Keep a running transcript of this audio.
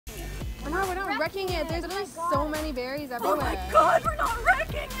wrecking it. There's literally so many berries everywhere. Oh my god, we're not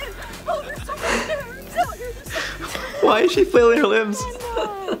wrecking it! Oh, there's so many berries out here. Why is she flailing her limbs?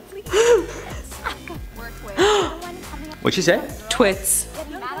 No, please. What'd she say? Twits.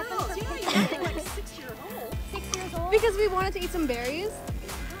 Because we wanted to eat some berries.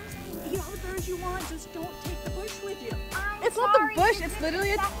 Eat all the berries you want, just don't take the bush with you. It's not the bush, it's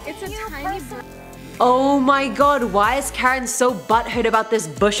literally it's a tiny bush. Oh my god, why is Karen so butthurt about this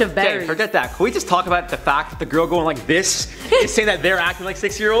bush of berries? Okay, forget that. Can we just talk about the fact that the girl going like this is saying that they're acting like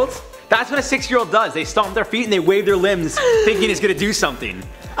 6-year-olds? That's what a 6-year-old does. They stomp their feet and they wave their limbs thinking it's gonna do something.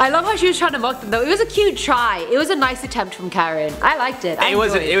 I love how she was trying to mock them though. It was a cute try. It was a nice attempt from Karen. I liked it. It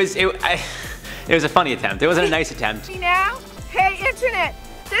was a funny attempt. It wasn't a nice attempt. Now, hey internet,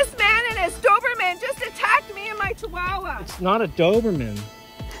 this man and his Doberman just attacked me and my Chihuahua. It's not a Doberman.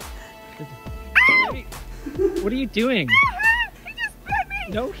 What are you doing? He just bit me.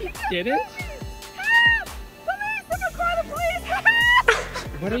 No, he didn't. Help! Police! Someone call the police!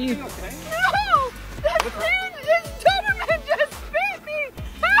 What are you? No! This man, his Doberman just bit me!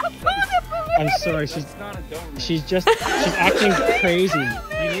 Help! Call the police! I'm sorry. She's acting crazy.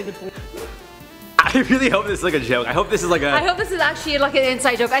 You need the police. I really hope this is like a joke. I hope this is like a... I hope this is actually like an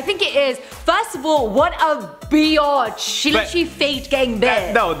inside joke. I think it is. First of all, what a biatch. She literally faked getting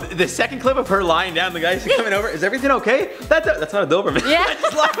bit. No, the second clip of her lying down, the guy's coming over. Is everything okay? That's not a Doberman. Yeah. I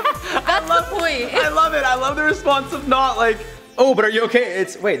just love, That's the point. I love it. I love the response of not like, oh, but are you okay?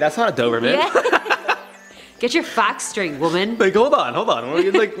 Wait, that's not a Doberman. Yeah. Get your facts straight, woman. Like, hold on.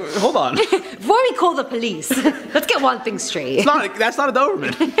 Like, hold on. Before we call the police, let's get one thing straight. That's not a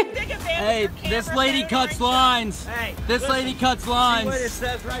Doberman. Hey, this lady cuts lines. Hey, this lady cuts lines.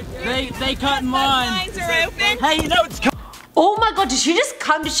 They cut in lines. Hey, you know it's. Oh my god, did she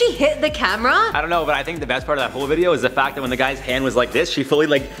hit the camera? I don't know, but I think the best part of that whole video is the fact that when the guy's hand was like this, she fully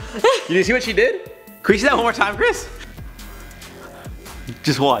like, you see what she did? Can you see that one more time, Chris?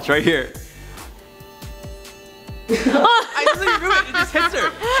 Just watch right here. I just like, it just hits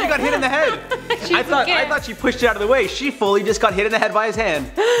her. She got hit in the head. I thought she pushed it out of the way. She fully just got hit in the head by his hand.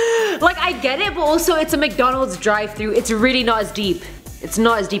 Like, I get it, but also it's a McDonald's drive-thru. It's really not as deep. It's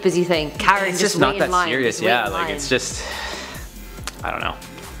not as deep as you think. Karen's just not that serious, yeah. Like, it's just, I don't know.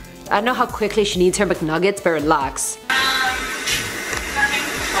 I don't know how quickly she needs her McNuggets, but relax.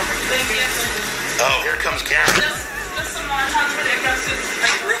 Oh, here comes Karen.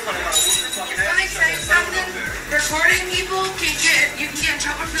 Can I say something? Recording people you can get in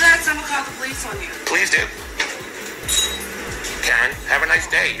trouble for that. Someone call the police on you. Please do. Karen, have a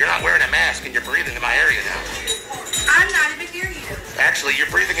nice day. You're not wearing a mask and you're breathing in my area now. I'm not even near you. Actually, you're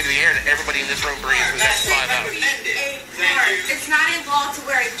breathing into the air that everybody in this room breathes, and that's 5 out. It's not in law to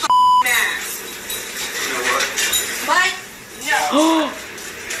wear a mask. You know what? What? No.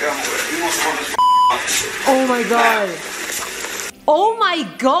 Oh my god. Oh my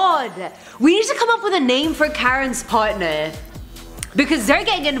god! We need to come up with a name for Karen's partner. Because they're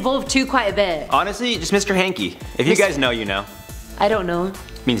getting involved too quite a bit. Honestly, just Mr. Hanky. If you guys know, you know. I don't know.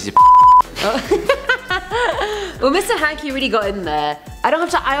 Means he's Well, Mr. Hanky really got in there.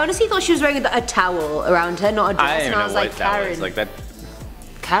 I honestly thought she was wearing a towel around her, not a dress. And I was like, Karen. Like that.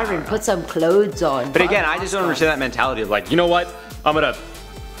 Karen, put some clothes on. But again, I just don't understand that mentality of like, you know what? I'm gonna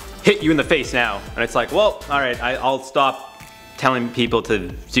hit you in the face now. And it's like, well, all right, I'll stop telling people to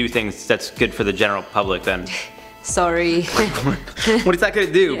do things that's good for the general public then. Sorry. What is that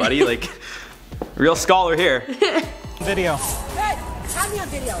gonna do, buddy? Like, real scholar here. Video. Good. Have me on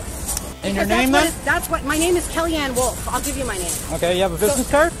video. And your name then? My name is Kellyanne Wolf. I'll give you my name. Okay, you have a business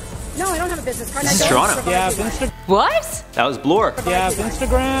card? No, I don't have a business card. This is Toronto. You have Instagram? What? That was Bloor. You have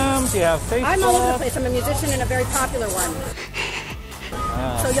Instagram? You have Facebook? I'm all over the place. I'm a musician and a very popular one.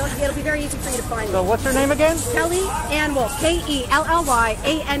 So it'll be very easy for you to find me. So what's your name again? Kellyanne Wolf.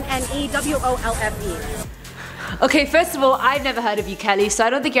 KELLYANNEWOLFE. Okay, first of all, I've never heard of you, Kelly, so I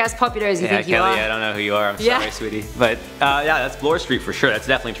don't think you're as popular as you think you Kelly, are. I don't know who you are. I'm sorry, sweetie. But yeah, that's Bloor Street for sure. That's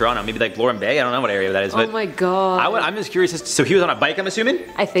definitely Toronto. Maybe like Bloor and Bay. I don't know what area that is. But oh my god. I'm just curious. So he was on a bike, I'm assuming?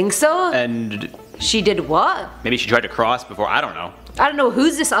 I think so. And she did what? Maybe she tried to cross before. I don't know. I don't know.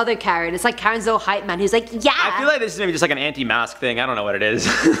 Who's this other Karen? It's like Karen's little hype man who's like, yeah. I feel like this is maybe just like an anti-mask thing. I don't know what it is.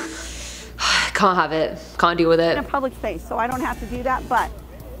 Can't have it. Can't deal with it. In a public space, so I don't have to do that, but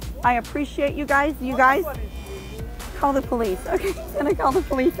I appreciate you guys. You guys call the police. Okay, gonna call the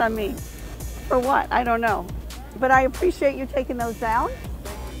police on me. For what? I don't know. But I appreciate you taking those down.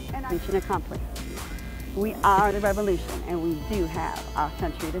 And mission accomplished. We are the revolution, and we do have our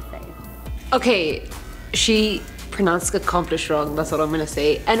country to save. Okay, she pronounced accomplished wrong. That's what I'm gonna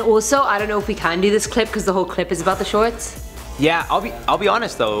say. And also, I don't know if we can do this clip because the whole clip is about the shorts. Yeah, I'll be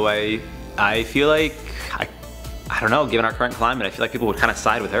honest though. I feel like, I don't know, given our current climate, I feel like people would kind of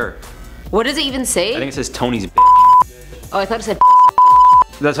side with her. What does it even say? I think it says Tony's bitch. Oh, I thought it said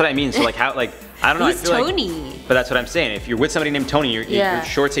That's what I mean, so like how, like, I don't know, Who's I feel Tony? like, but that's what I'm saying. If you're with somebody named Tony, your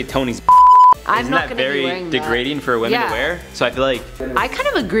shorts say Tony's I'm Isn't not that gonna be very wearing degrading that. for women to wear? So I feel like I kind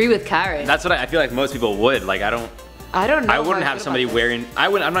of agree with Karen. that's what I feel like most people would. Like I don't know. I wouldn't have somebody wearing.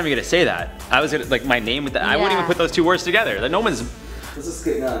 I'm not even gonna say that. I was gonna like my name with that. I wouldn't even put those two words together. Like no one's. Let's just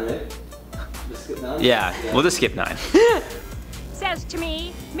skip 9, right? Just skip 9. Yeah, we'll just skip 9. Says to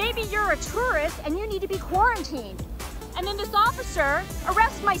me, maybe you're a tourist and you need to be quarantined. And then this officer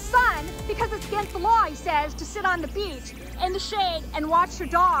arrests my son because it's against the law, he says, to sit on the beach in the shade and watch your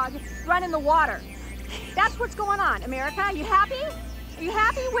dog run in the water. That's what's going on, America. Are you happy? Are you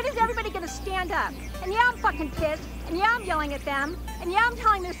happy? When is everybody gonna stand up? And yeah, I'm fucking pissed. And yeah, I'm yelling at them. And yeah, I'm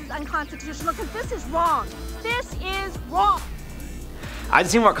telling them this is unconstitutional because this is wrong. This is wrong. I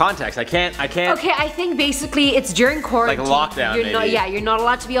just need more context. I can't. Okay, I think basically it's during quarantine. Like lockdown, You're not, maybe. you're not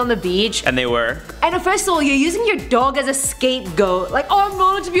allowed to be on the beach. And they were. And first of all, you're using your dog as a scapegoat. Like, oh, I'm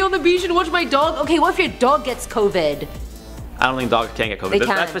not allowed to be on the beach and watch my dog. Okay, what if your dog gets COVID? I don't think dogs can get COVID. They can.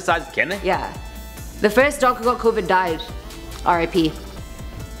 That's besides, can they? Yeah. The first dog who got COVID died. R.I.P.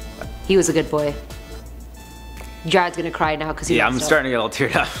 He was a good boy. Jared's gonna cry now because he Yeah, I'm messed up. starting to get all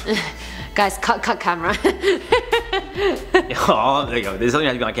teared up. Guys, cut camera. Oh, there you go. This doesn't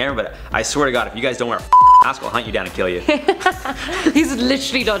have to be on camera, but I swear to God, if you guys don't wear a mask, I'll hunt you down and kill you. He's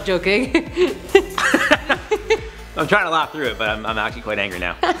literally not joking. I'm trying to laugh through it, but I'm actually quite angry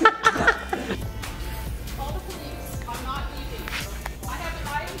now.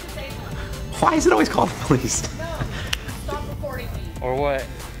 Why is it always called the police? Stop recording me. Or what?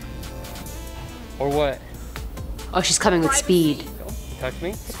 Or what? Oh, she's coming with speed. Touch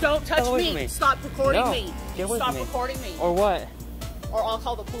me? Don't touch away me. from me. Stop recording No. me. Get away Stop from me. recording me. Or what? Or I'll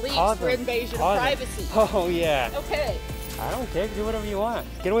call the police Call for them. invasion Call of them. privacy. Oh yeah. Okay. I don't care. Do whatever you want.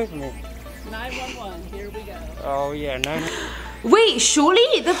 Get away from me. 911. Here we go. Oh yeah. 911. Wait, surely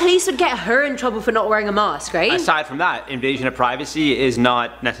the police would get her in trouble for not wearing a mask, right? Aside from that, invasion of privacy is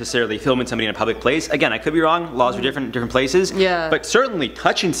not necessarily filming somebody in a public place. Again, I could be wrong. Laws are different in different places. Yeah. But certainly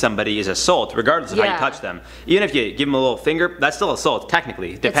touching somebody is assault, regardless of how you touch them. Even if you give them a little finger, that's still assault,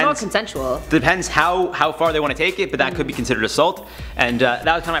 technically. It's not consensual. Depends how far they want to take it, but that could be considered assault. And that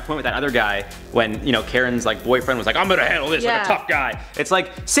was kind of my point with that other guy when, you know, Karen's like boyfriend was like, I'm gonna handle this like a tough guy. It's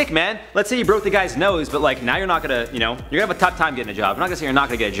like, sick man. Let's say you broke the guy's nose, but like now you're not gonna, you know, you're gonna have a tough time getting a job. I'm not gonna say you're not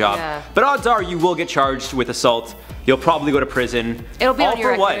gonna get a job, but odds are you will get charged with assault. You'll probably go to prison. It'll be all on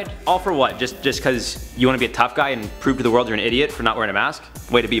your for record. what? All for what? Just because you want to be a tough guy and prove to the world you're an idiot for not wearing a mask?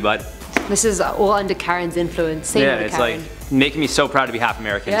 Way to be, bud. This is all under Karen's influence. Same Yeah, with it's Karen. like making me so proud to be half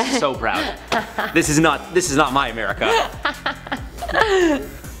American. Yeah. So proud. This is not my America.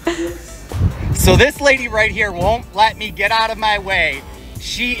 So this lady right here won't let me get out of my way.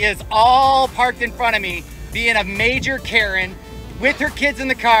 She is all parked in front of me, being a major Karen, with her kids in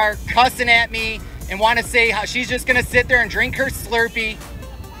the car, cussing at me, and want to say how she's just gonna sit there and drink her Slurpee.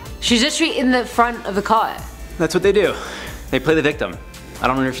 She's just in the front of the car. That's what they do. They play the victim. I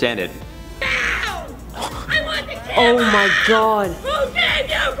don't understand it. I want the camera. Oh my God. Who gave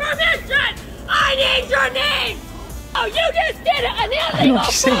you permission? I need your name. Oh, you just did an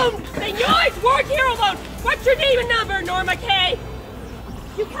illegal boom. Then yours work here alone. What's your name and number, Norma Kay?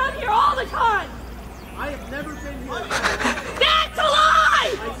 You come here all the time. I have never been here. That's a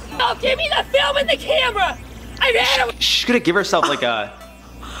lie. Oh, give me the film and the camera. I've had it. She's gonna give herself like a...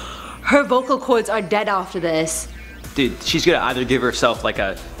 Her vocal cords are dead after this. Dude, she's gonna either give herself like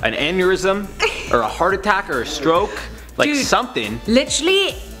an aneurysm, or a heart attack, or a stroke, like Dude, something.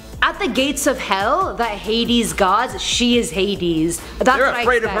 Literally, at the gates of hell that Hades guards, she is Hades. That's They're what I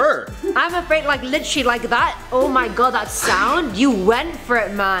afraid of expect. her. I'm afraid, like literally, like that. Oh my God, that sound! You went for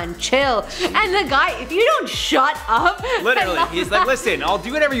it, man. Chill. And the guy, if you don't shut up. Literally, he's like, listen, I'll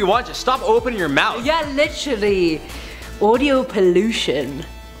do whatever you want. Just stop opening your mouth. Yeah, literally. Audio pollution.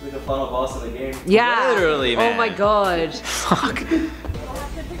 Like the final boss of the game. Yeah. Literally, man. Oh my God. Fuck.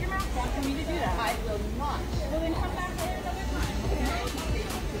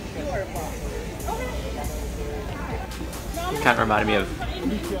 Kind of reminded me of...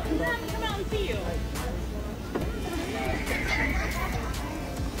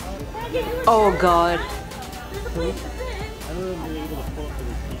 Oh God.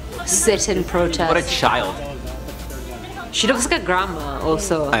 Sit in protest. What a child. She looks like a grandma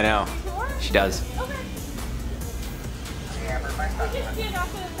also. I know. She does.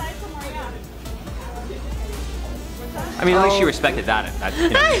 I mean, at least she respected that. You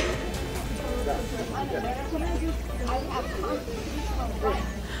know.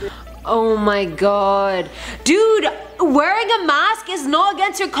 Oh my god. Dude, wearing a mask is not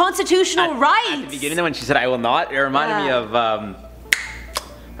against your constitutional rights. At the beginning when she said I will not, it reminded me of,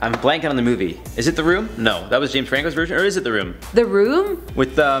 I'm blanking on the movie. Is it The Room? No, that was James Franco's version, or is it The Room? The Room?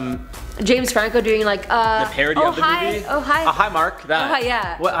 With, James Franco doing like, the parody of the movie? Oh, hi. Oh, hi, Mark. That. Oh, hi,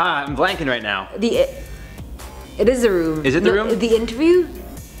 yeah. What, I'm blanking right now. It is The Room. Is it The Room? The Interview?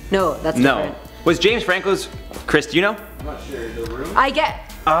 No, that's different. No. Was James Franco's, Chris, do you know? I'm not sure. The Room? I get...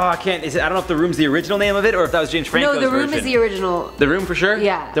 Oh, I can't, I don't know if The Room's the original name of it, or if that was James Franco's version. No, The Room is the original. The Room for sure?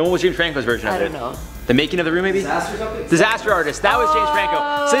 Yeah. Then what was James Franco's version of it? I don't know. The Making of The Room, maybe? Disaster something? Disaster Artist. That was James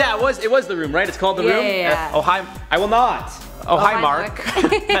Franco. So yeah, it was The Room, right? It's called The Room? Yeah. Oh, hi. I will not. Oh, hi, Mark.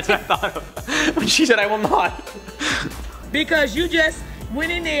 That's what I thought of when she said I will not. Because you just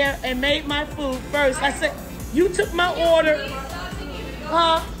went in there and made my food first. I said, you took my order.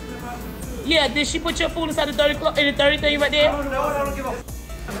 Huh? Yeah, did she put your food inside the dirty thing right there? Oh, no, I don't give a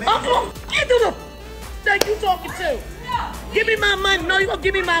I'm gonna get to the that you talking to. Give me my money. No, you gonna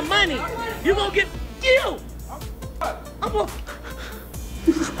give me my money. You gonna get you. I'm gonna,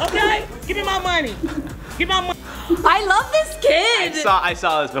 okay? Give me my money. Give me my money. I love this kid. I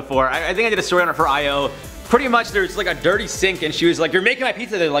saw this before. I think I did a story on it for IO. Pretty much there's like a dirty sink and she was like, you're making my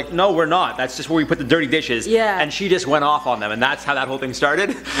pizza. They're like, no, we're not. That's just where we put the dirty dishes. Yeah. And she just went off on them and that's how that whole thing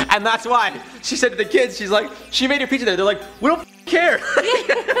started. And that's why she said to the kids, she's like, she made your pizza there. They're like, we don't care.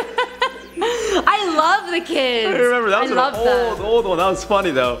 I love the kids. I remember that was an old one. That was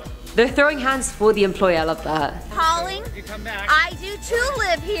funny though. They're throwing hands for the employee. I love that. Calling. You come back. I do too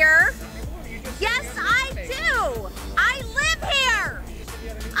live here. Yes, I do. I live here.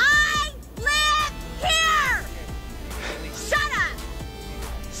 I live here. Shut up.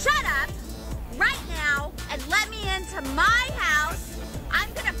 Shut up right now and let me into my house.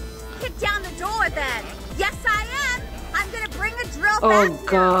 I'm gonna kick down the door then. Yes, I am. I'm gonna bring a drill back. Oh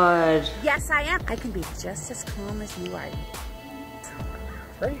God. Yes, I am. I can be just as calm as you are.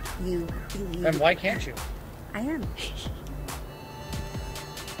 Great. You. And why can't you? I am.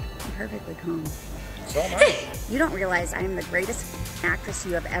 I'm perfectly calm. So am I. You don't realize I am the greatest actress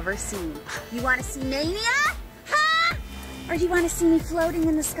you have ever seen. You want to see Mania? Huh? Or do you want to see me floating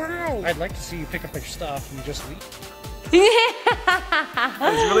in the sky? I'd like to see you pick up your stuff and just leave. I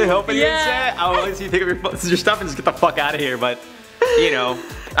was really hoping you would say it. I would like to see you pick up your stuff and just get the fuck out of here, but you know.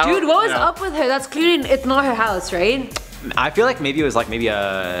 Dude, what was up with her? That's clearly, it's not her house, right? I feel like maybe it was like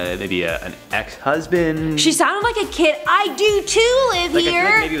an ex-husband. She sounded like a kid. I do too live like, here. I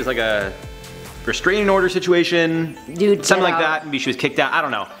feel like maybe it was like a restraining order situation. Dude, something like that. Maybe she was kicked out. I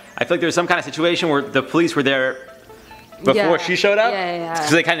don't know. I feel like there was some kind of situation where the police were there before she showed up. Yeah. Because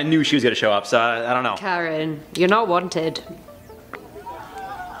they kind of knew she was gonna show up. So I don't know. Karen, you're not wanted.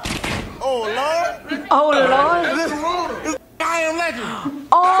 Oh Lord! Oh Lord! I am legend.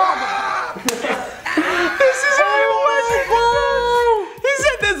 Oh! This is I Am Legend. He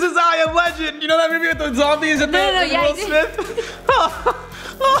said this is I Am Legend. You know that movie with the zombies and Will Smith?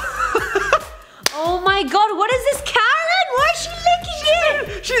 Oh my God! What is this, Karen? Why is she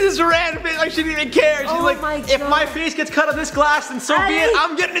licking it? She just ran, like she didn't even care. She's like, if my face gets cut on this glass, then so be it.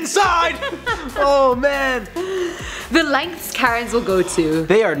 I'm getting inside. Oh man. The lengths Karens will go to.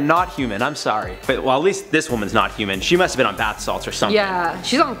 They are not human. I'm sorry, but well, at least this woman's not human. She must have been on bath salts or something. Yeah,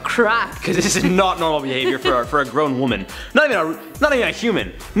 she's on crack. Because this is not normal behavior for a grown woman. Not even a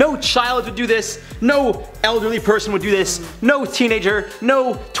human. No child would do this. No elderly person would do this. No teenager.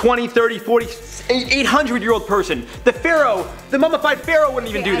 No 20, 30, 40, 800-year-old person. The pharaoh, the mummified pharaoh wouldn't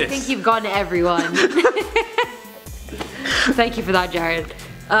even do this. I think you've gone to everyone. Thank you for that, Jared.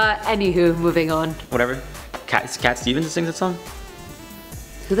 Anywho, moving on. Whatever. Cat Stevens that sings that song?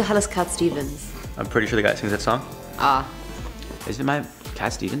 Who the hell is Cat Stevens? I'm pretty sure the guy that sings that song. Ah. Is it my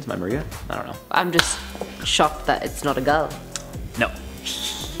Cat Stevens? My Maria? I don't know. I'm just shocked that it's not a girl. No.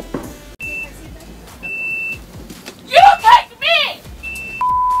 You take me!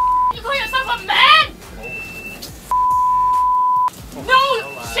 You call yourself a man? No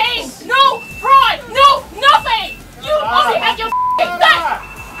shame, no pride, no nothing! You only have your thing!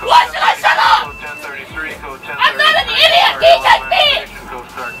 Why should I shut up? I'm not an idiot! He take me!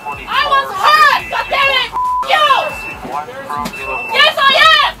 I was hurt! Goddammit! You! Yes, I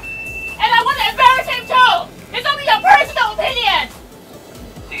am! And I want to embarrass him too! It's only your personal opinion!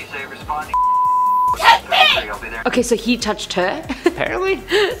 Take me! Okay, so he touched her. Apparently.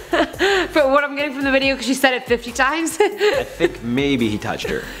 For what I'm getting from the video, because she said it 50 times. I think maybe he touched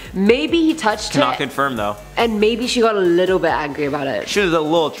her. Maybe he touched her. Cannot confirm though. And maybe she got a little bit angry about it. She was a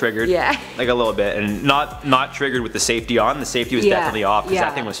little triggered. Yeah. Like a little bit. And not triggered with the safety on. The safety was definitely off because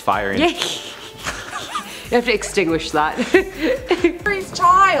that thing was firing. Yeah. You have to extinguish that. Misery's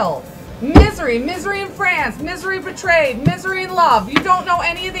child. Misery, Misery in France, Misery Betrayed, Misery in Love. You don't know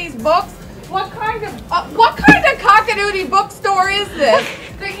any of these books? What kind of cockadoodie bookstore is this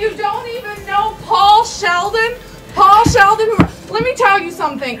that you don't even know Paul Sheldon? Paul Sheldon, let me tell you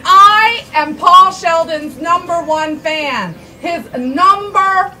something. I am Paul Sheldon's #1 fan. His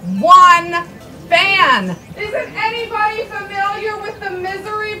 #1 fan. Isn't anybody familiar with the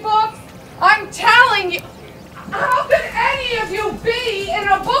Misery books? I'm telling you. How can any of you be in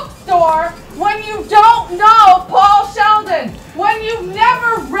a bookstore when you don't know Paul Sheldon? When you've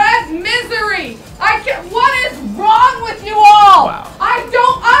never read Misery? What is wrong with you all? Wow. I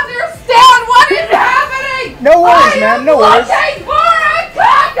don't understand what is happening! No worries, man, no worries. I am looking for a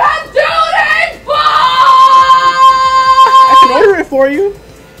cockadoodie I can order it for you.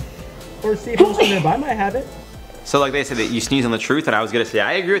 Or see if who's nearby might have it. So like they said that you sneeze on the truth, and I was gonna say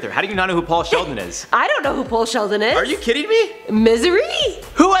I agree with her. How do you not know who Paul Sheldon is? I don't know who Paul Sheldon is. Are you kidding me? Misery?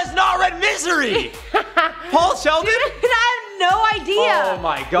 Who has not read Misery? Paul Sheldon? I have no idea. Oh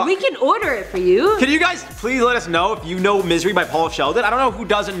my god. We can order it for you. Can you guys please let us know if you know Misery by Paul Sheldon? I don't know who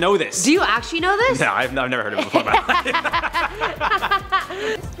doesn't know this. Do you actually know this? No, I've never heard of it before.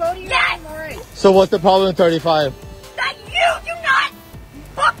 So what's the problem with 35? That you do not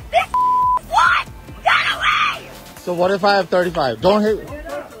book this what? Get away! So what if I have 35? Don't hit.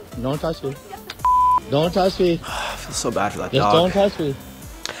 Don't touch me. Don't touch me. I feel so bad for that Just dog. don't touch me.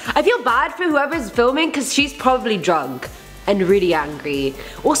 I feel bad for whoever's filming because she's probably drunk and really angry.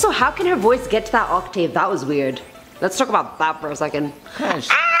 Also, how can her voice get to that octave? That was weird. Let's talk about that for a second.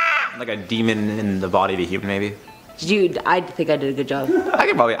 Like a demon in the body of a human, maybe. Dude, I think I did a good job.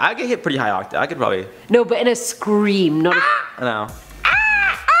 I could hit pretty high octave. I could probably. No, but in a scream, not a... I know. I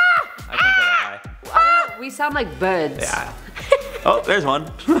can't go that high. We sound like birds. Yeah. Oh, there's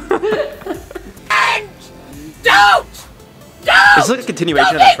one. Don't! Is this like a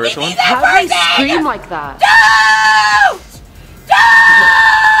continuation of that first one? How do they scream like that? Don't!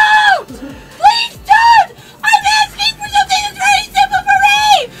 Don't! Please don't! I'm asking for something that's very simple for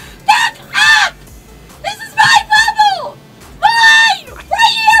me! Back up! This is my bubble! Mine!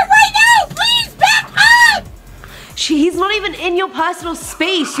 Right here, right now! Please back up! He's not even in your personal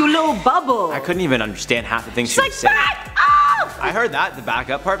space, you little bubble. I couldn't even understand half the things she was saying. Back up! I heard that, the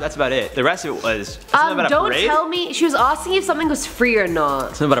backup part, that's about it. The rest of it was something about a don't parade. tell me, she was asking if something was free or not.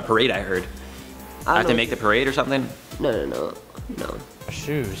 Something about a parade I heard. I have to make the parade or something? No.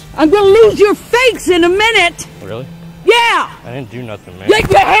 Shoes. I'm gonna lose your fakes in a minute. Really? Yeah. I didn't do nothing, man. Yeah,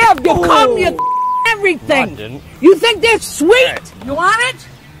 you have. You called me everything. No, I didn't. You think they're sweet? Right. You want it?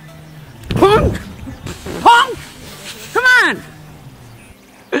 Punk. Punk. Come on.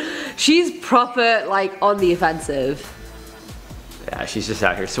 She's proper, like, on the offensive. Yeah, she's just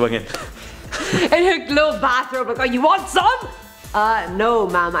out here swinging. In her little bathrobe, like, oh, you want some? No,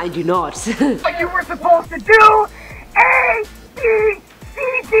 ma'am, I do not. What you were supposed to do, A, B, C,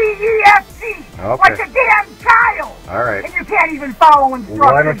 D, E, F, C. Okay. Like a damn child. All right. And you can't even follow instructions.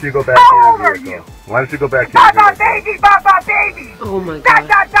 Why don't you go back How to old your are vehicle? you? Why don't you go back to your Baba vehicle? baby, Baba baby. Oh my Da, god.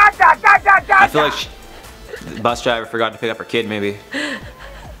 da, da, da, da, da, da, I feel like the bus driver forgot to pick up her kid, maybe.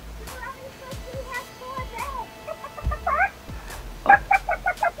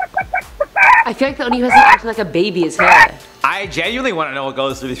 I feel like the only person acting like a baby is her. I genuinely want to know what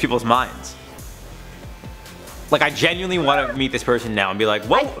goes through these people's minds. Like, I genuinely want to meet this person now and be like,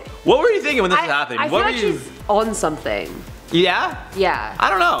 what were you thinking when this was happening? I feel What like were you? she's on something. Yeah? Yeah. I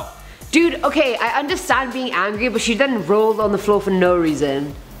don't know. Dude, okay, I understand being angry, but she then rolled on the floor for no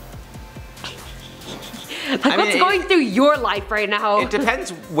reason. Like, what's going through your life right now? It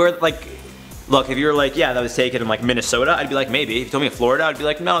depends where, like, look, if you were like, yeah, that was taken in like Minnesota, I'd be like, maybe. If you told me Florida, I'd be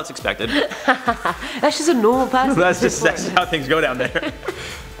like, no, it's expected. That's just a normal person. that's how things go down there.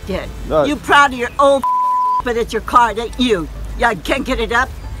 Yeah. You proud of your old but it's your card, ain't you? Yeah, can't get it up.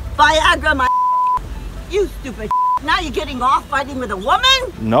 Viagra, my you stupid. Now you're getting off fighting with a woman?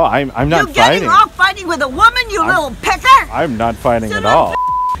 No, I'm not You're fighting. getting off fighting with a woman, you little picker? I'm not fighting at Son of all.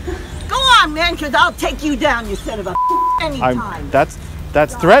 Go on, man, because I'll take you down, you son of a anytime. That's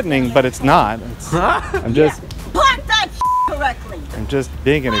threatening, but it's not. I'm just Park that correctly. I'm just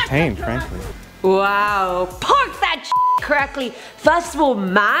being entertained, frankly. Wow. Park that correctly. First of all,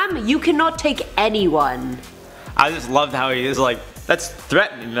 ma'am, you cannot take anyone. I just loved how he is like, that's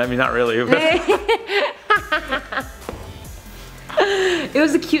threatening. I mean, not really. It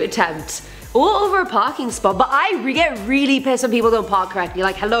was a cute attempt. All over a parking spot, but I get really pissed when people don't park correctly.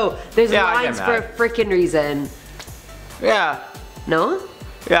 Like, hello, there's Yeah, I lines get for a mad. freaking reason. Yeah. No?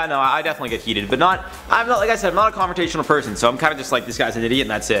 Yeah, no, I definitely get heated, but I'm not, like I said, I'm not a confrontational person, so I'm kind of just like, this guy's an idiot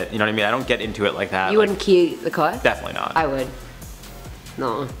and that's it. You know what I mean? I don't get into it like that. You wouldn't key the car? Definitely not. I would.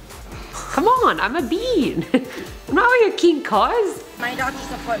 No. Come on, I'm a bean. I'm not out here keying cars. My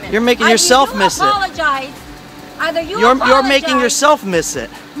doctor's appointment. You're making yourself miss it. Apologize. Either You're making yourself miss it.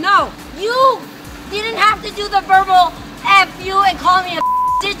 No, you didn't have to do the verbal F you and call me a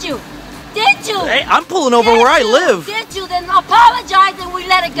did you? Did you? Hey, I'm pulling over where I live. Did you? Then apologize and we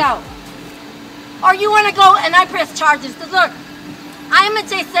let it go. Or you want to go and I press charges. Because look, I am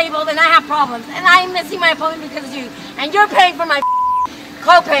disabled and I have problems. And I am missing my appointment because of you. And you're paying for my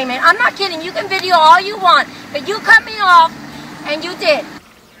co-payment. I'm not kidding. You can video all you want. But you cut me off and you did.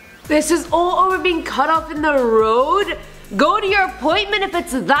 This is all over being cut off in the road? Go to your appointment if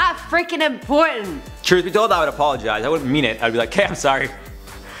it's that freaking important. Truth be told, I would apologize. I wouldn't mean it. I'd be like, okay, I'm sorry.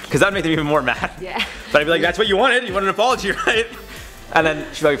 Because that would make them even more mad. Yeah. But I'd be like, that's what you wanted. You wanted an apology, right? And then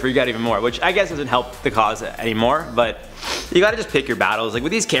she'd probably freak out even more, which I guess doesn't help the cause anymore. But you gotta just pick your battles. Like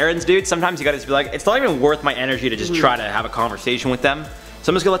with these Karens, dude, sometimes you gotta just be like, it's not even worth my energy to just try to have a conversation with them.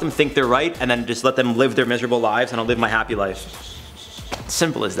 So I'm just gonna let them think they're right and then just let them live their miserable lives and I'll live my happy life.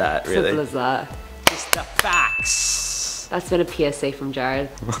 Simple as that, really. Simple as that. Just the facts. That's been a PSA from Jared.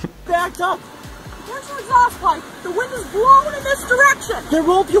 Backed up. Where's your exhaust pipe? The wind is blowing in this direction. There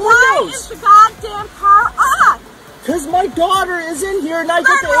won't be windows. Why is the goddamn car on? Because my daughter is in here and I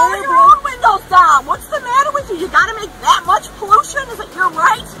get the air. Roll your own windows down. What's the matter with you? You gotta make that much pollution? Is it your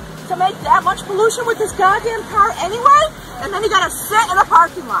right to make that much pollution with this goddamn car anyway? And then you gotta sit in a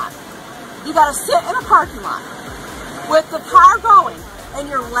parking lot. You gotta sit in a parking lot with the car going. And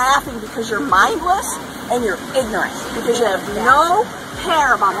you're laughing because you're mindless and you're ignorant because you have no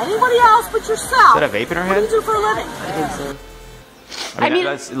care about anybody else but yourself. Is that a vape in her head? What do you do for a living? I think so. I mean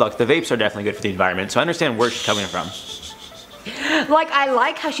look, the vapes are definitely good for the environment, so I understand where she's coming from. Like, I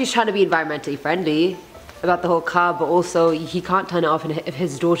like how she's trying to be environmentally friendly about the whole car, but also he can't turn it off if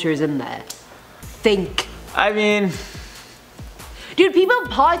his daughter is in there. Think. I mean... Dude, people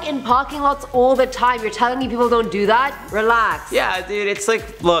park in parking lots all the time. You're telling me people don't do that? Relax. Yeah, dude, it's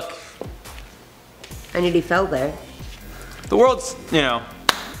like, look. I nearly fell there. The world's, you know.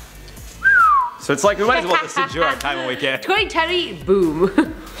 So it's like, we might as well just enjoy our time when we can. 2020,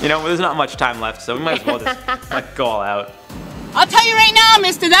 boom. You know, there's not much time left, so we might as well just like, go all out. I'll tell you right now,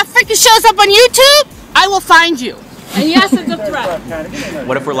 mister, that freaking shows up on YouTube, I will find you. And yes, it's a threat.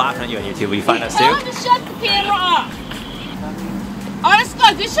 What if we're laughing at you on YouTube? Will you find us too? Tell him to shut the camera off. Honest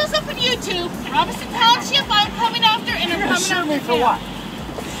God, this shows up on YouTube. Robinson Township, I'm coming after, and I'm coming after for what?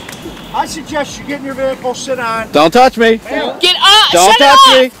 I suggest you get in your vehicle, sit on. Don't touch me. Get off. Don't touch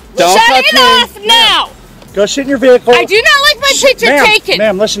me. Don't touch Shut it off now. Go sit in your vehicle. I do not like my picture taken.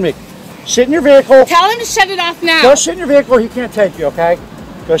 Ma'am, listen to me. Sit in your vehicle. Tell him to shut it off now. Go sit in your vehicle. He can't take you, okay?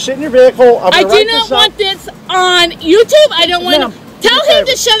 Go sit in your vehicle. I do not want this on YouTube. I don't want to. Tell him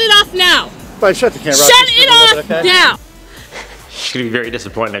to shut it off now. But shut the camera off. Shut it off now. She's gonna be very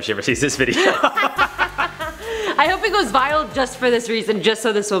disappointed if she ever sees this video. I hope it goes viral just for this reason, just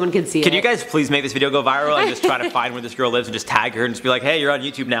so this woman can see it. Can you guys please make this video go viral and just try to find where this girl lives and just tag her and just be like, hey, you're on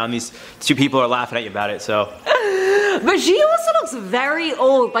YouTube now and these two people are laughing at you about it, so. But she also looks very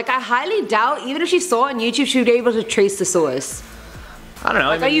old. Like, I highly doubt, even if she saw it on YouTube, she would be able to trace the source. I don't know.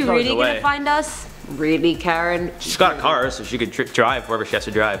 Like, are you really gonna find us? Really, Karen? She's got a car, so she could drive wherever she has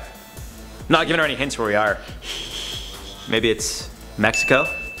to drive. I'm not giving her any hints where we are. Maybe it's Mexico.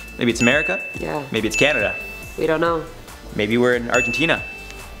 Maybe it's America. Yeah. Maybe it's Canada. We don't know. Maybe we're in Argentina.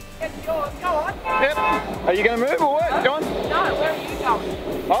 Yep. Are you going to move or what, John? No, where are you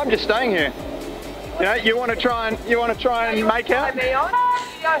going? I'm just staying here. You know, you want to try and make out? You know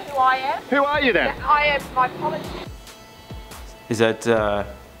who I am? Who are you then? Yeah, I am my politician. Is that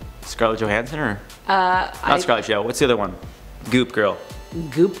Scarlett Johansson or? Not Scarlett Joe. What's the other one? Goop girl.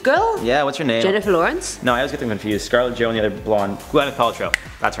 Goop girl? Yeah, what's her name? Jennifer Lawrence? No, I always get them confused. Scarlett Joe and the other blonde. Gwyneth Paltrow.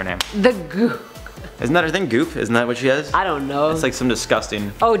 That's her name. The Goop. Isn't that her thing? Goop? Isn't that what she has? I don't know. It's like some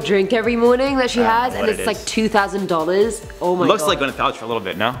disgusting. Oh, drink every morning that she has, and what it's it like is. $2,000. Oh my god. Looks like Gwyneth Paltrow a little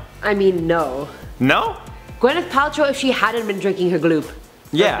bit, no? I mean, no. No? Gwyneth Paltrow if she hadn't been drinking her gloop.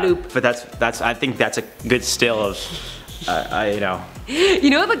 Yeah, Gloop. but that's I think that's a good still of, you know. You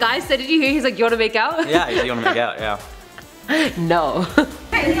know what the guy said? Did you hear? He's like, you want to make out? Yeah, you want to make out, yeah. No.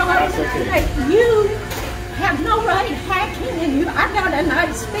 Hey, you have no right hacking, and you. I got a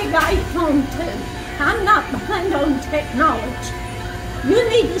nice big iPhone too. I'm not behind on technology. You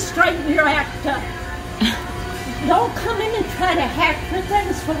need to straighten your act up. Don't come in and try to hack for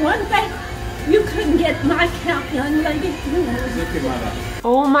things. For one thing, you couldn't get my account, young lady.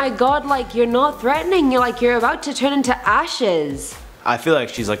 Oh my god, like, you're not threatening. You're like, you're about to turn into ashes. I feel like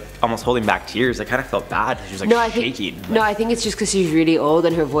she's like almost holding back tears. I kind of felt bad. She was like shaking. I think it's just because she's really old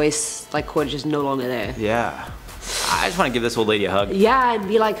and her voice like cord is just no longer there. Yeah. I just want to give this old lady a hug. Yeah, and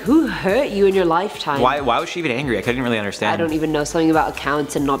be like, who hurt you in your lifetime? Why was she even angry? I couldn't really understand. I don't even know. Something about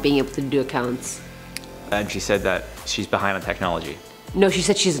accounts and not being able to do accounts. And she said that she's behind on technology. No, she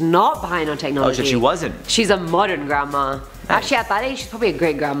said she's not behind on technology. Oh, she said she wasn't. She's a modern grandma. Nice. Actually, at that age, she's probably a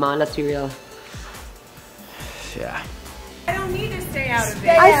great grandma. Let's be real. Yeah. I don't need to stay out of it.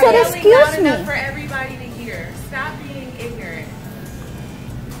 I said, excuse me. Enough for everybody to hear. Stop being ignorant.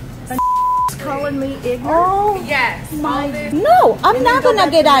 Calling me ignorant? Oh, yes. No, I'm not gonna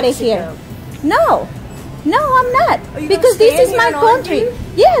get out of here. No, I'm not. Because this is my country.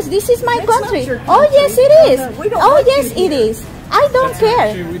 Yes, this is my country. Oh, yes, it is. Oh, yes, it is. I don't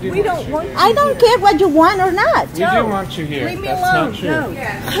care. We don't want you. I don't care what you want or not. We do want you here. Leave me That's alone. not true. No. We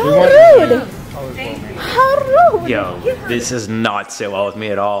How rude. How rude. Yo, this is not sit well with me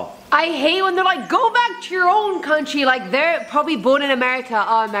at all. I hate when they're like, go back to your own country. Like, they're probably born in America.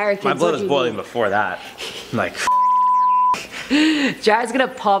 Oh, Americans. My blood was boiling before that. Like, Jared's gonna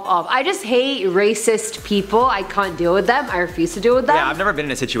pop off. I just hate racist people. I can't deal with them. I refuse to deal with them. yeah, I've never been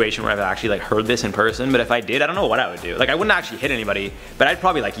in a situation where I've actually like heard this in person, but if I did, I don't know what I would do. Like, I wouldn't actually hit anybody, but I'd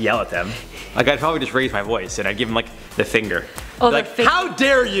probably like yell at them. Like, I'd probably just raise my voice and I'd give them like the finger. Oh, like, how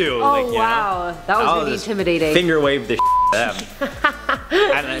dare you? Oh, like, you wow. know? That was I'll really just intimidating. Finger wave the at them.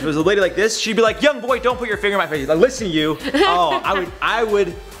 And if it was a lady like this, she'd be like, young boy, don't put your finger in my face. Like, listen to you. Oh, I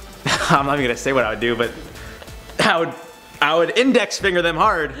would, I'm not even gonna say what I would do, but I would index finger them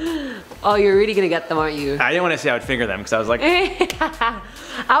hard. Oh, you're really gonna get them, aren't you? I didn't want to say I would finger them because I was like,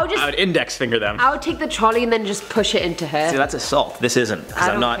 I would index finger them. I would take the trolley and then just push it into her. See, that's assault. This isn't. Because I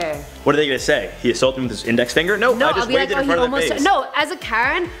I'm don't not. care. What are they gonna say? He assaulted me with his index finger? No, I just waved it in front of their face. No, as a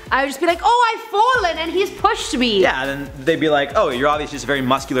Karen, I would just be like, oh, I've fallen and he's pushed me. Yeah, and then they'd be like, oh, you're obviously just a very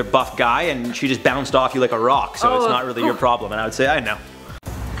muscular, buff guy, and she just bounced off you like a rock, so it's not really your problem. And I would say, I know.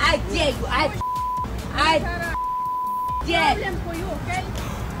 I dare you. I dare.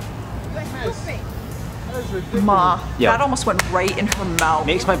 Ma, Yeah. that almost went right in her mouth.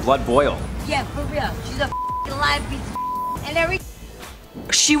 Makes my blood boil. Yeah, for real. She's a live piece of and every.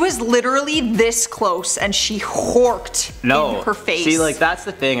 She was literally this close and she horked in her face. See, like, that's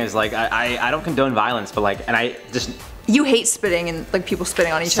the thing is, like, I don't condone violence, but, like, and I just... You hate spitting and, like, people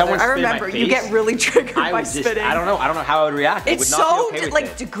spitting on each other. I remember, you get really triggered by spitting. I don't know how I would react. It's I would not so, be okay with like,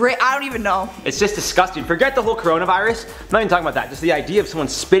 it. degrade. I don't even know. It's just disgusting. Forget the whole coronavirus. I'm not even talking about that. Just the idea of someone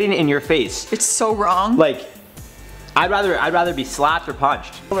spitting in your face. It's so wrong. Like, I'd rather be slapped or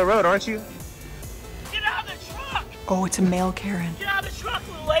punched. On the road, aren't you? Get out of the truck! Oh, it's a male Karen. Get out of the truck,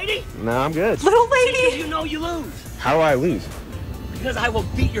 little lady! No, I'm good. Little lady! Because you know you lose. How do I lose? Because I will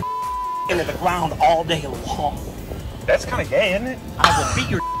beat your into the ground all day long. That's kind of gay, isn't it? I will beat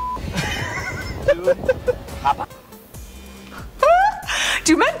your dude. Papa.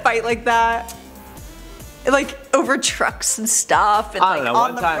 Do men fight like that? Like over trucks and stuff, and I don't like know.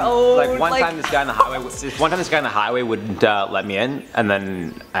 on the road. Like one time, this guy on the highway wouldn't let me in, and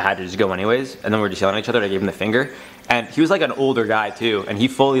then I had to just go anyways. And then we were just yelling at each other. And I gave him the finger, and he was like an older guy too, and he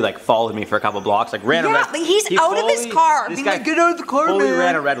fully like followed me for a couple blocks, like ran a red. Like he's out of his car, being like, "Get out of the car, man!" Fully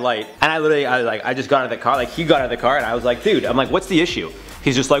ran a red light, and I just got out of the car. Like he got out of the car, and I was like, "Dude," I'm like, "What's the issue?"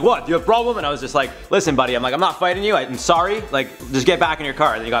 He's just like, "What? Do you have a problem?" And I was just like, "Listen, buddy," I'm like, "I'm not fighting you. I'm sorry. Like, just get back in your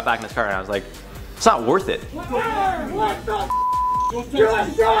car." And then he got back in his car, and I was like, "It's not worth it." What the Oh,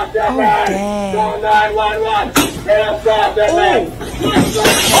 dang. Call 911! Just drop that man!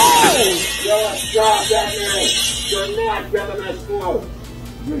 Just drop that man! You're not gonna miss close!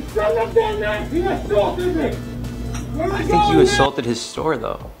 You shouldn't have done that! He assaulted me! I think you assaulted his store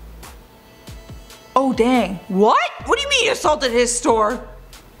though. Oh, dang. What? What do you mean you assaulted his store?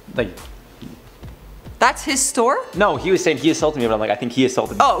 Like, that's his store? no, he was saying he assaulted me, but I'm like, I think he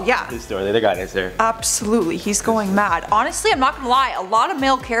assaulted his store. The other guy is there. Absolutely, he's going mad. Honestly, I'm not gonna lie, a lot of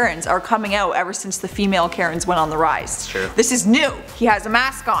male Karens are coming out ever since the female Karens went on the rise. It's true. This is new. He has a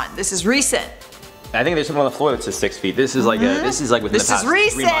mask on. This is recent. I think there's something on the floor that says 6 feet. This is like within the past 3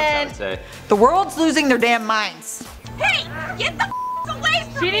 months, I would say. The world's losing their damn minds. Hey, get the away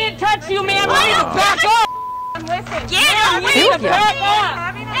from me! She didn't touch you, ma'am. Wow. Back up! Listen, get away from me!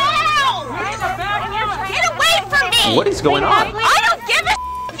 Get away from me! What is going on? I don't give a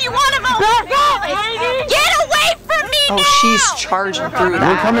if you want to go. Back up, lady! Get away from me now! Oh, she's charging through that.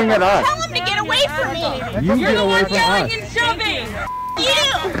 You're coming at us. Tell him to get away from me! You get away from us. And shoving.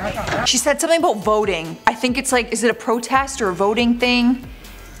 You! She said something about voting. I think it's like, is it a protest or a voting thing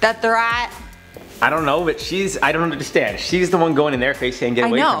that they're at? I don't know, but I don't understand. She's the one going in their face saying, get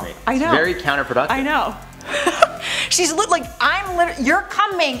away from me. I know. It's very counterproductive. I know. She's like, you're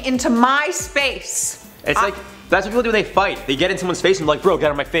coming into my space. It's like, that's what people do when they fight. They get in someone's face and they're like, bro, get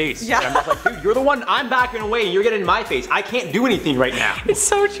out of my face. Yeah. And I'm just like, dude, you're the one, I'm backing away and you're getting in my face. I can't do anything right now. It's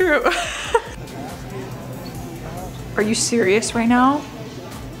so true. Are you serious right now?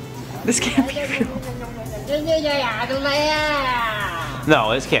 This can't be real.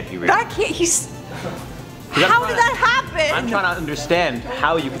 No, this can't be real. That can't, how did that happen? I'm trying to understand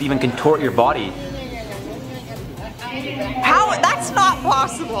how you could even contort your body. How, that's not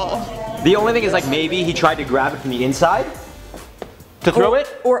possible. The only thing is like maybe he tried to grab it from the inside to throw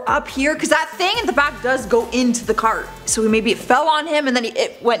it. Or up here, because that thing in the back does go into the cart. So maybe it fell on him and then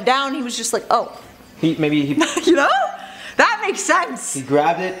it went down. He was just like, oh. Maybe he you know? That makes sense. He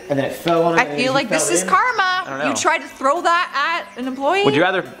grabbed it and then it fell on him. I feel like this is karma. I don't know. You tried to throw that at an employee? Would you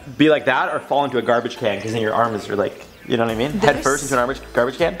rather be like that or fall into a garbage can because then your arms are like, you know what I mean? Head first into an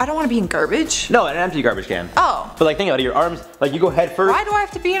garbage can? I don't want to be in garbage. No, an empty garbage can. Oh. But like think about it, your arms, like you go head first. Why do I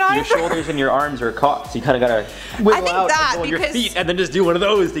have to be in Your shoulders and your arms are caught, so you kind of gotta wiggle out and go on your feet and then just do one of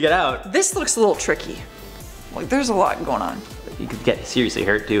those to get out. This looks a little tricky. Like there's a lot going on. You could get seriously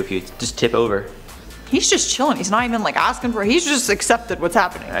hurt too if you just tip over. He's just chilling. He's not even like asking for it. He's just accepted what's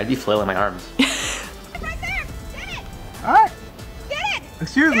happening. I'd be flailing my arms. Alright. Get it!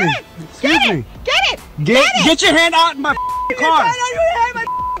 Excuse me. Excuse me. Get it! Get your hand out of my car.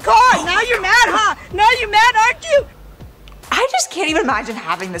 Car! Now you're mad, huh? Now you're mad, aren't you? I just can't even imagine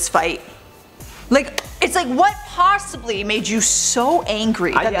having this fight. Like, it's like, what possibly made you so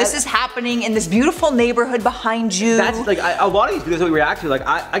angry that this is happening in this beautiful neighborhood behind you? That's like, a lot of these videos that we react to, like,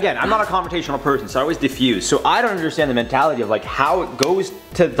 I'm not a confrontational person, so I always diffuse. So I don't understand the mentality of like how it goes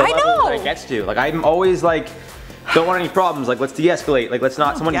to the level that it gets to. Like, I'm always like, don't want any problems, like let's de-escalate, like let's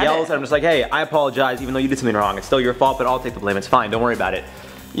not, someone yells and I'm just like, hey, I apologize even though you did something wrong. It's still your fault, but I'll take the blame, it's fine, don't worry about it.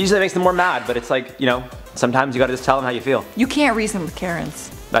 Usually it makes them more mad, but it's like, you know, sometimes you gotta just tell them how you feel. You can't reason with Karens.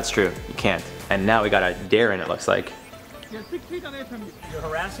 That's true, you can't. And now we got a Darren, it looks like. You're 6 feet away from me. You're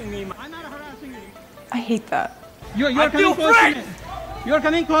harassing me. I'm not harassing you. I hate that. You're coming close to me. You're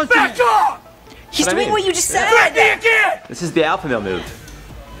coming close to me. Back off! He's doing what you just said. This is the alpha male move.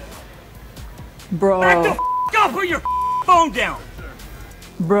 Bro. Back the up, put your phone down.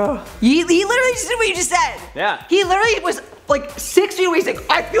 Bro. He literally just did what you just said. Yeah. He literally was like 6 feet away. He's like,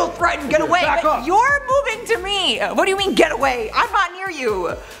 I feel threatened, get away. Back But up. you're moving to me. What do you mean, get away? I'm not near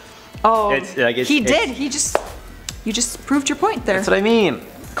you. Oh, you just proved your point there. That's what I mean.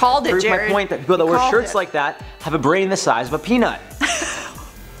 Called it, Proved Jared. my point that people that wear shirts like that have a brain the size of a peanut.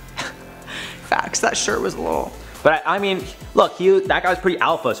 Facts, that shirt was a little. But I mean, look, that guy was pretty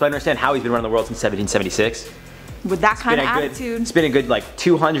alpha, so I understand how he's been running the world since 1776. With that kind of attitude. It's been a good like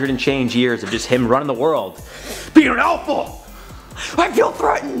 200 and change years of just him running the world. Being an alpha! I feel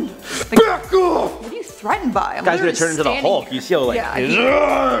threatened! Like, back off! What are you threatened by? I'm Guy's gonna literally turn into the standing Hulk. here. You see how like,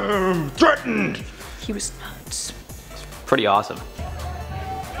 Yeah, threatened! he was nuts. Pretty awesome.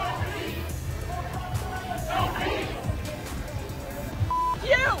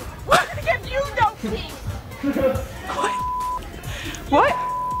 You! We're gonna give you no peace! What?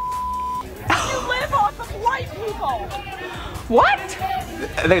 You live off of white people! What?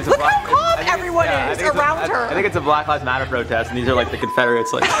 I think it's a Look how calm everyone is around her. I think it's a Black Lives Matter protest, and these are like the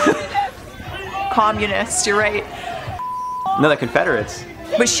Confederates, like. Communists, you're right. No, the Confederates.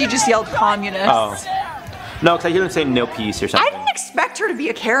 But she just yelled communist. Oh. No, because I hear them say no peace or I something. didn't expect her to be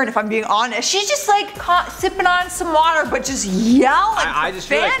a Karen, if I'm being honest. She's just like sipping on some water, but just yelling I just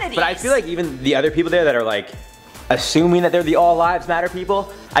feel profanities. like, but I feel like even the other people there that are like assuming that they're the all lives matter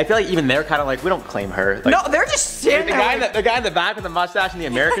people, I feel like even they're kind of like, we don't claim her. Like, no, they're just standing there. The guy in the back with the mustache and the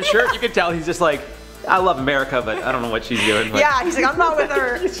American shirt, you can tell he's just like, I love America, but I don't know what she's doing. Like, yeah, he's like, I'm not with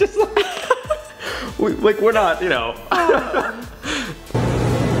her. It's just like, we're not, you know.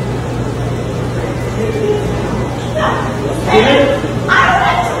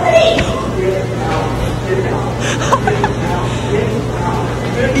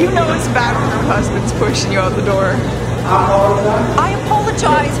 You know it's bad when your husband's pushing you out the door. I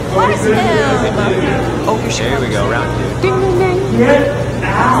apologize. Bless him. Oh, you're sure. There we go, round two. Ding, ding, ding.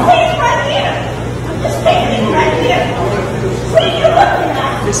 Stay right here! I'm just standing right here! What are you looking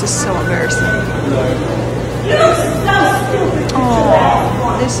at? This is so embarrassing. You're so stupid!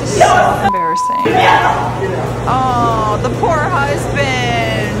 Oh, this is so embarrassing. Oh, the poor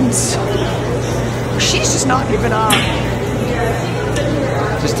husband. She's just not giving up.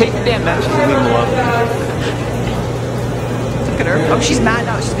 Just take the damn messages and leave them alone. Look at her. Oh, she's mad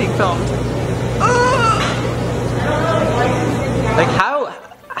now. She's being filmed. Like how?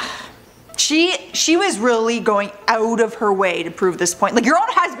 She she was really going out of her way to prove this point. Like, your own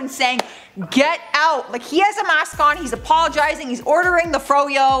husband saying, get out. Like, he has a mask on, he's apologizing, he's ordering the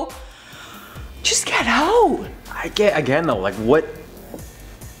froyo. Just get out. I get, again though, like what?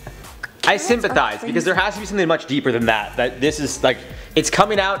 I sympathize because there has to be something much deeper than that. That this is like, it's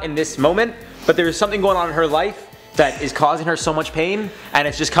coming out in this moment, but there's something going on in her life that is causing her so much pain, and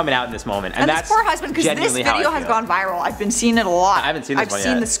it's just coming out in this moment. And that's this poor husband, because this video has gone viral. I've been seeing it a lot. I haven't seen this one yet.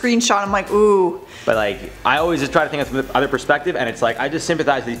 I've seen the screenshot. I'm like, ooh. But like, I always just try to think of the other perspective, and it's like I just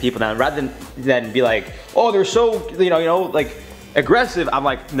sympathize with these people now, rather than be like, oh, they're so like aggressive. I'm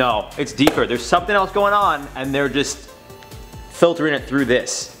like, no, it's deeper. There's something else going on, and they're just filtering it through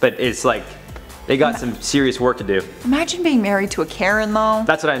this. But it's like, they got some serious work to do. Imagine being married to a Karen though.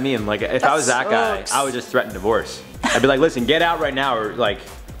 That's what I mean. Like, if I was that guy, I would just threaten divorce. I'd be like, listen, get out right now, or like,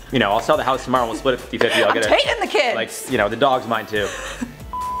 I'll sell the house tomorrow and we'll split it 50-50. I'll get taking the kids. Like, the dog's mine too.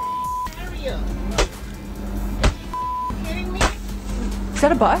 Is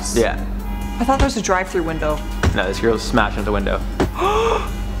that a bus? Yeah. I thought there was a drive-through window. No, this girl's smashing at the window.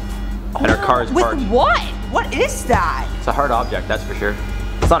 And her car is parked. With what? What is that? It's a hard object, that's for sure.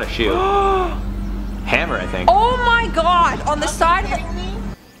 It's not a shoe. Hammer, I think. Oh my god! On the side of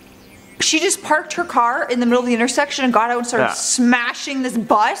it. She just parked her car in the middle of the intersection and got out and started smashing this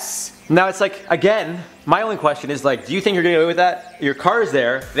bus. Now it's like, again, my only question is like, do you think you're getting away with that? Your car is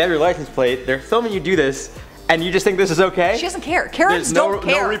there, they have your license plate, they're filming you do this, and you just think this is okay? She doesn't care. Karens don't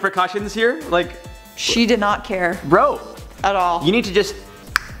care. No repercussions here? Like, she did not care. Bro. At all. You need to just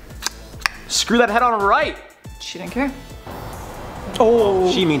screw that head on right. She didn't care.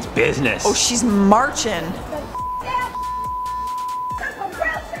 Oh. She means business. Oh, she's marching.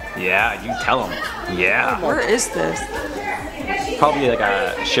 Yeah, you tell him. Yeah. Where is this? Probably like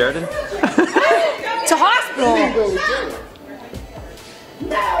a Sheridan. It's a hospital.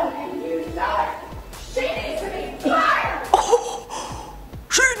 Oh,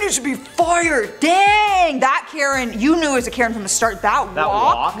 she needs to be fired. Dang, that Karen, you knew it was a Karen from the start. That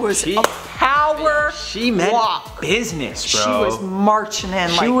walk was a power She meant walk. business, bro. She was marching in.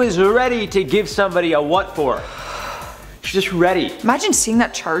 She was ready to give somebody a what for. She's just ready. Imagine seeing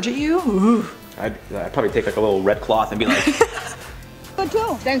that charge at you. Ooh. I'd probably take like a little red cloth and be like, Go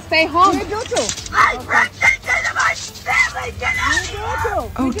too. Then stay home. You do too. I brought this into my family. Get out of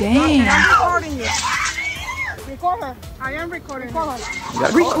here. Oh, dang. I'm recording you. Record her. I am recording her.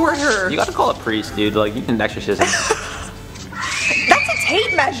 Record her. You gotta call a priest, dude. Like, you need an exorcism. That's a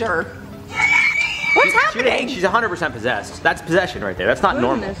tape measure. What's happening? She's 100% possessed. That's possession right there. That's not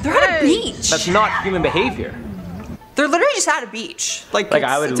normal. They're at a beach. That's not human behavior. They're literally just at a beach. Like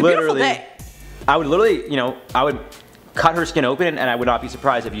I would it's a beautiful day. I would literally, I would cut her skin open, and I would not be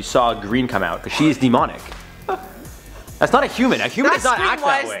surprised if you saw green come out, because she is demonic. That's not a human. A human does not act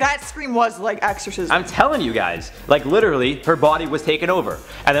that way. That scream was like exorcism. I'm telling you guys, like literally, her body was taken over,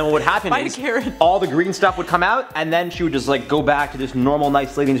 and then what would happen is all the green stuff would come out, and then she would just like go back to this normal,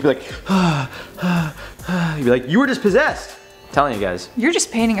 nice lady, and just be like, you'd be like, you were just possessed. I'm telling you guys. You're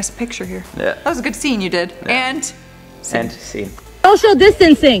just painting us a picture here. Yeah. That was a good scene you did. Yeah. And scene. Social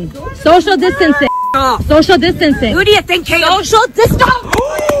distancing. Social distancing. Social distancing. Who do you think, Kate? Social distancing.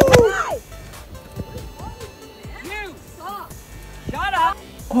 Shut up.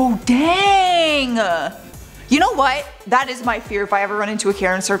 oh, dang. You know what? That is my fear. If I ever run into a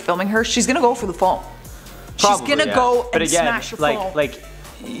Karen and start filming her, she's gonna go for the phone. Probably, she's gonna go and smash your phone. Like,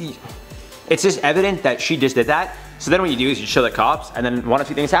 it's just evident that she just did that. So then what you do is you show the cops, and then one of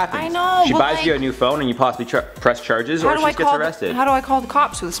two things happens. I know, She but buys like, you a new phone, and you possibly press charges, or she just gets arrested. How do I call the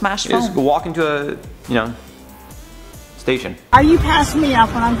cops with a smashed You phone? just walk into a, station. Are you passing me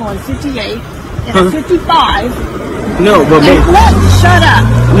up when I'm going 58 and 55? No, but Shut up.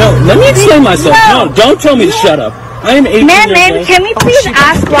 No, let me explain myself. No, don't tell me to shut up. I am 18 Man, can we please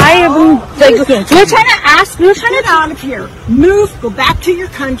ask why you're trying to get out of here. Move, go back to your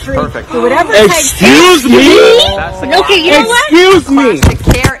country. Perfect. Do whatever it takes. Excuse me? Okay, you know what? Excuse me.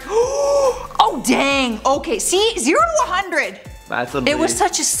 Classic Karen. Oh, dang. Okay, see? 0 to 100. That's a It was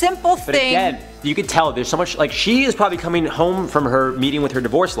such a simple But thing. again, you could tell there's so much, like, she is probably coming home from her meeting with her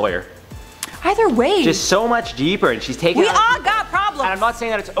divorce lawyer. Either way. Just so much deeper, and she's taking We all got problems. And I'm not saying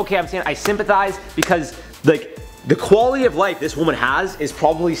that it's okay, I'm saying I sympathize because, like, the quality of life this woman has is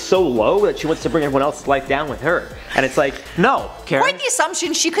probably so low that she wants to bring everyone else's life down with her. And it's like, no, Karen. Quite the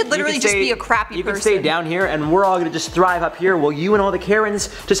assumption she could literally just be a crappy person. You can stay down here, and we're all gonna just thrive up here, while you and all the Karens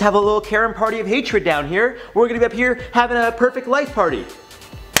just have a little Karen party of hatred down here. We're gonna be up here having a perfect life party.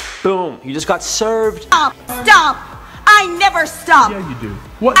 Boom, you just got served. Stop. Stop. I never stop. Yeah, you do.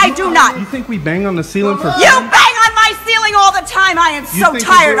 What? I do not. You think we bang on the ceiling for You bang on my my ceiling all the time. I am so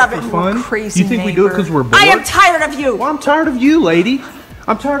tired of it. Fun? Crazy You think we do it because we're bored? I am tired of you. Well, I'm tired of you, lady.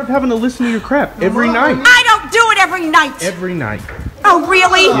 I'm tired of having to listen to your crap every night. I don't do it every night. Every night. Oh,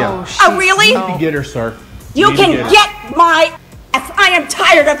 really? Yeah. Oh, really? You need to get her, sir. You need to can her. get my ass. I am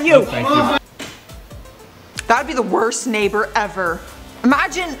tired of you. Thank you. That would be the worst neighbor ever.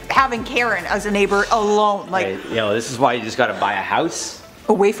 Imagine having Karen as a neighbor alone, like Hey, you know, this is why you just gotta buy a house.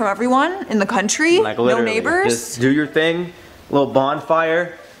 away from everyone in the country. Like no literally, neighbors. just do your thing. Little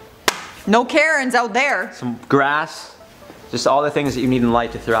bonfire. No Karens out there. Some grass. Just all the things that you need in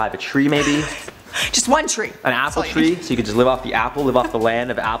life to thrive. A tree maybe. Just one tree. An apple tree, so you could just live off the apple, live off the land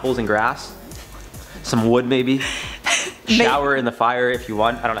of apples and grass. Some wood maybe. Shower in the fire if you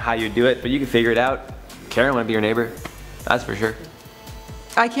want. I don't know how you do it, but you can figure it out. Karen want to be your neighbor. That's for sure.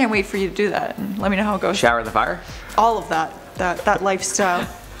 I can't wait for you to do that. Let me know how it goes. Shower in the fire. All of that. That lifestyle.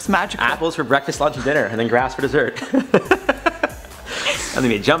 It's magical. Apples for breakfast, lunch, and dinner, and then grass for dessert. And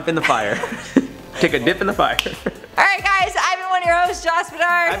then you jump in the fire. Take a dip in the fire. Alright guys, I've been one of your hosts, Josh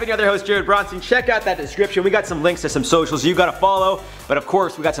Bedard. I've been your other host, Jared Bronson. Check out that description. We got some links to some socials you gotta follow. But of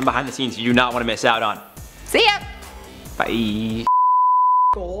course, we got some behind the scenes you do not want to miss out on. See ya. Bye.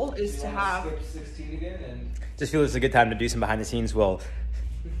 Goal is to have... Just feel it's a good time to do some behind the scenes while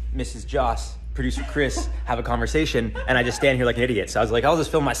Mrs. Joss, producer Chris, have a conversation, and I just stand here like an idiot. So I was like, I'll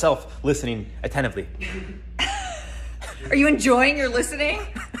just film myself listening attentively. Are you enjoying your listening?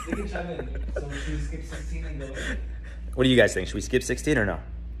 They can chime in. So should we skip 16 and go? What do you guys think? Should we skip 16 or no?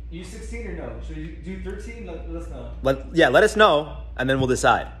 You 16 or no? Should we do 13? Let us know. Let us know, and then we'll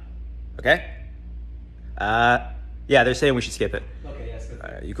decide. Okay? Yeah, they're saying we should skip it. Okay, yes.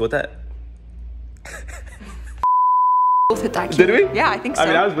 Alright, you cool with that? Both hit that key. Did we? Yeah, I think so. I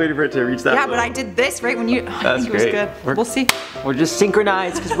mean, I was waiting for it to reach that. Yeah, but I did this right when you... I think it was good. We'll see. We're just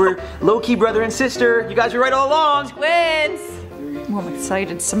synchronized because we're low-key brother and sister. You guys were right all along. Twins! Oh, I'm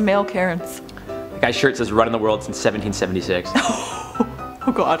excited. Some male Karens. The guy's shirt says "Run in the World" since 1776.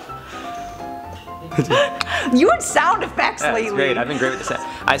 Oh God. You and sound effects lately. That's great. I've been great with the sound.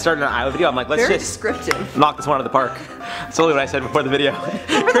 I started an Iowa video. I'm like, let's Very just descriptive. knock this one out of the park. That's only what I said before the video.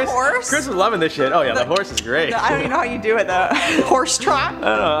 The horse? Chris was loving this shit. Oh yeah, the horse is great. I don't even know how you do it though. Horse trot?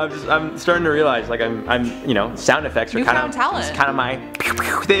 I don't know. I'm starting to realize like I'm you know, sound effects are kind of my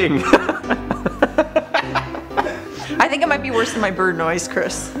thing. I think it might be worse than my bird noise,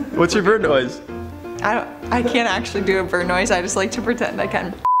 Chris. What's your bird noise? I can't actually do a bird noise. I just like to pretend I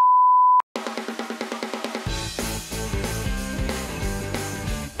can.